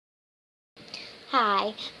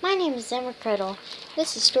Hi, my name is Emma Criddle.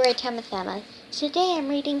 This is Storytime with Emma. Today I'm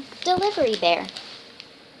reading Delivery Bear.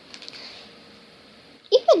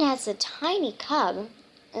 Even as a tiny cub,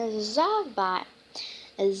 Zogby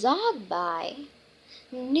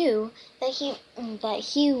knew that he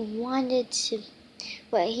wanted to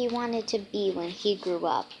what he wanted to be when he grew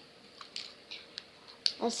up.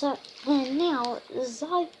 And now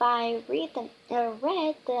Zogby read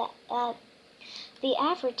the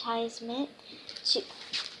advertisement to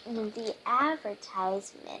the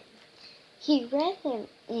advertisement. He read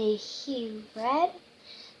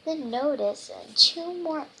the notice two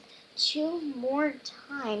more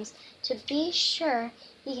times to be sure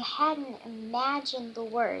he hadn't imagined the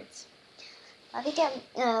words.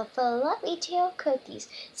 Fluffy tail cookies.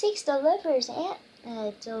 6 delivers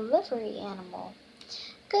delivery animal.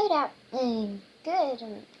 Good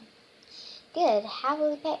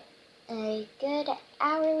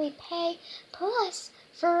hourly pay plus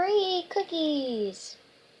free cookies.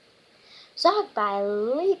 Zogby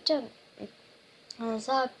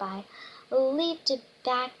leaped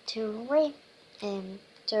back to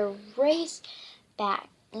race back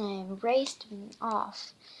and raced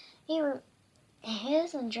off.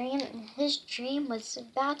 His dream was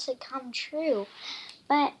about to come true,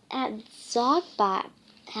 but at Zogby's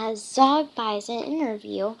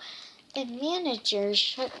interview, the manager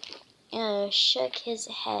shook his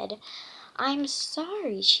head. I'm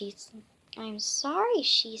sorry, she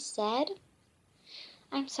said.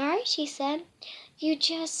 You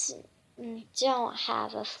just don't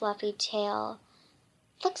have a fluffy tail.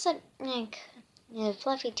 Looks like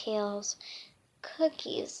fluffy tails.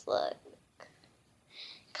 Cookies look.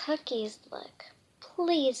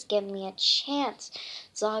 Please give me a chance,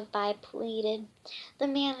 Zogby pleaded. The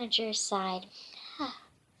manager sighed.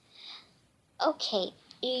 Okay,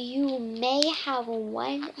 you may have a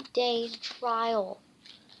 1-day trial.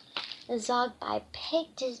 Zogby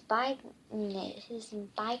picked his bike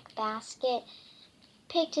basket,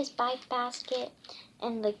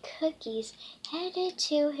 and the cookies headed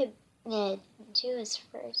to his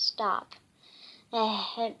first stop.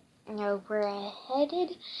 Were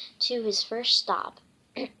headed to his first stop.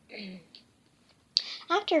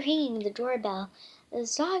 After ringing the doorbell,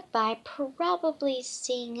 Zogby probably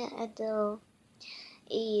sang a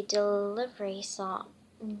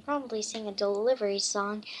delivery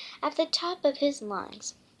song at the top of his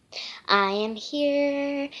lungs. I am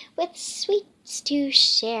here with sweets to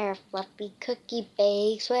share, fluffy cookie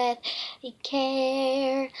bakes with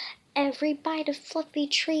care. Every bite of fluffy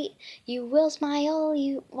treat, you will smile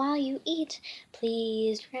while you eat.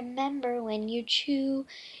 Please remember when you chew,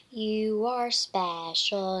 you are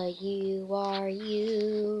special, you are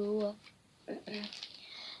you.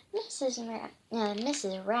 Mrs.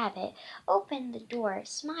 Rabbit opened the door,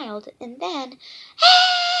 smiled, and then,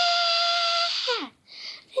 ah!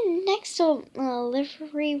 The next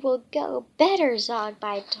delivery will go better,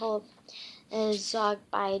 Zogby told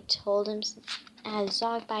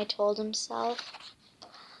himself.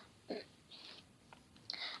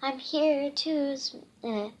 I'm here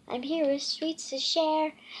with sweets to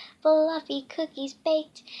share, fluffy cookies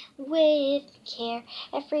baked with care.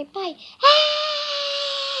 Every bite.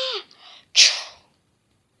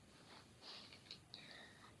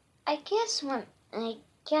 I guess when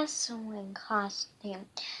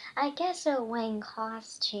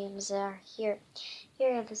costumes are hear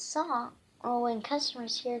the song, or when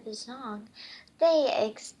customers hear the song, they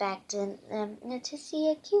expect to see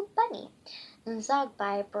a cute bunny.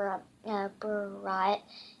 Zogby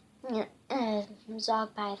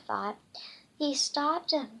Zogby thought. He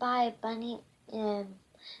stopped by to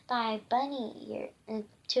buy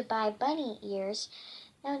bunny ears,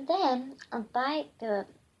 and then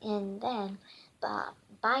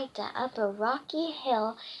biked up a rocky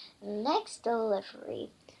hill. Next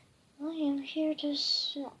delivery. I am here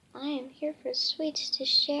for sweets to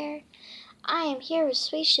share. I am here with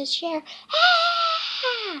sweets to share.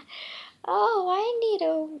 Ah! Oh, I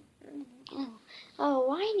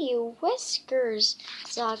need whiskers,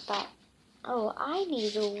 Zogby. I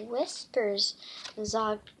need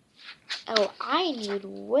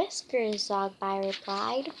whiskers, Zogby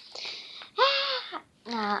replied.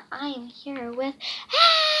 I am here with.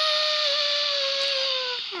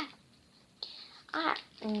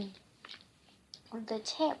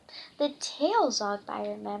 The tail, Zogby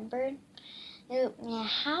remembered.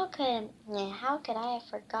 How could I have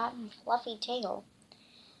forgotten Fluffy Tail?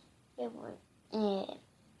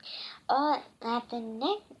 At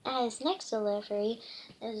his next delivery,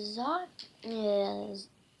 Zogby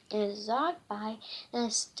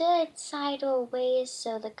stood sideways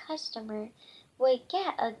so the customer would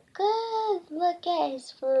get a good look at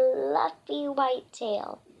his fluffy white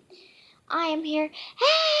tail. I am here. Ah!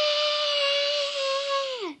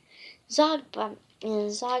 Zogby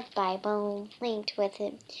blinked with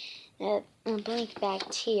it, blinked back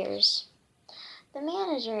tears. The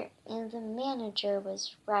manager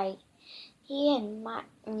was right. He admitted,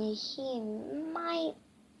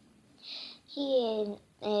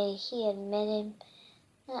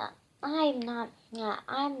 I'm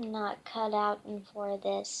not cut out for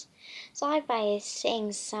this. Zogby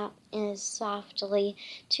sang softly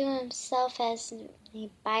to himself as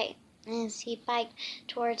he biked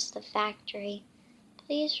towards the factory.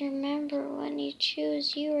 Please remember, when you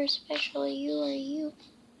choose, you are special. You are you.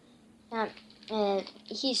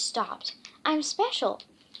 He stopped. I'm special.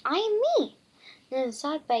 I am me. Then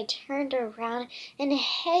Zogby turned around and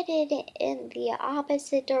headed in the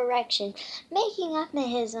opposite direction, making up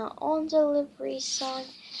his own delivery song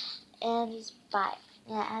and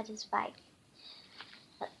at his bike.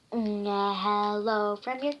 Hello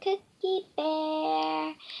from your cookie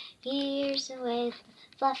bear. Here's with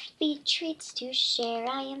fluffy treats to share.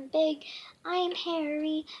 I am big, I am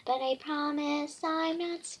hairy, but I promise I'm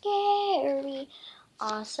not scary.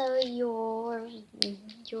 Also, you're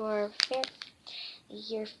fair.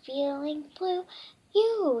 You're feeling blue,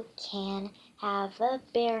 you can have a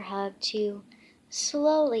bear hug too.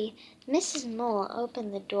 Slowly, Mrs. Mole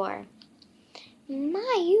opened the door.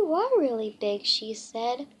 My, you are really big, she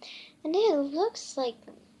said, and it looks like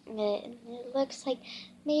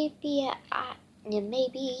maybe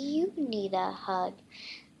you need a hug.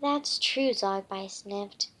 That's true, Zogby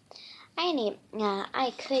sniffed. I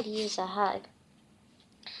could use a hug.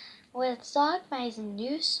 With Zogby's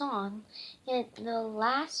new song, the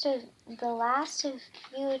last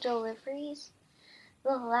few deliveries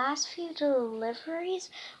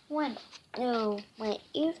went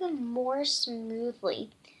even more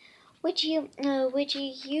smoothly. Would you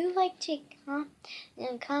like to come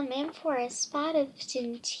in for a spot of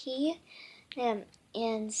some tea, and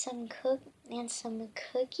some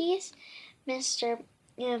cookies? Mr.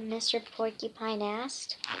 Porcupine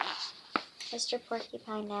asked.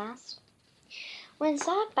 When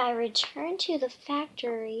Zogby returned to the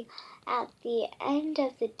factory at the end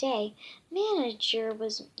of the day, the manager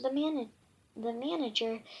was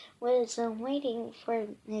waiting for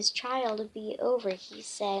his trial to be over. He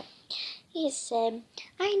said,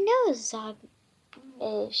 I know, Zog.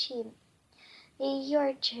 Your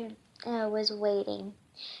was waiting.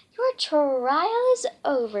 Your trial is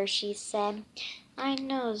over, she said. I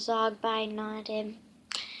know, Zogby nodded.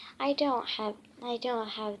 I don't have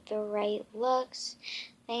the right looks.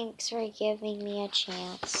 Thanks for giving me a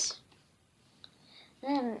chance.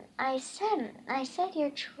 I said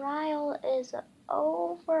your trial is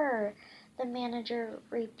over, the manager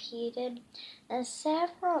repeated, and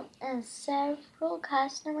several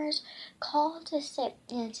customers called to say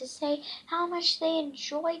how much they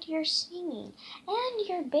enjoyed your singing and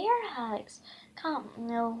your bear hugs.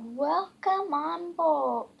 Welcome on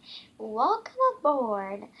board. Welcome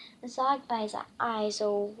aboard. Zogby's eyes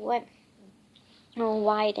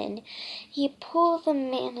widened. He pulled the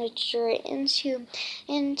manager into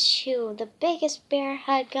the biggest bear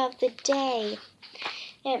hug of the day.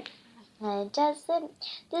 Does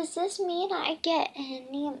this mean I get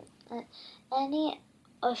any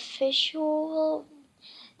official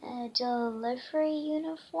delivery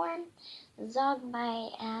uniform?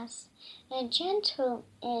 Zogby asked, and gently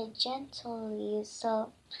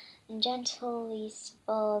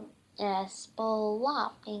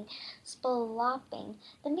splopping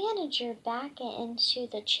the manager back into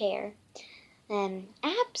the chair.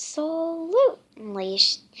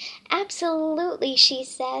 Absolutely, she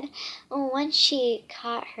said once she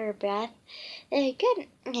caught her breath. Good,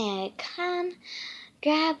 come,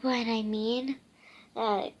 grab what I mean.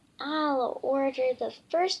 I'll order the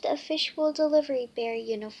first official delivery bear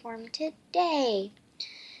uniform today.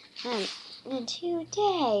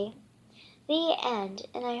 Today. The end.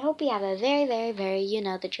 And I hope you have a very, very, very, you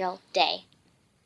know the drill, day.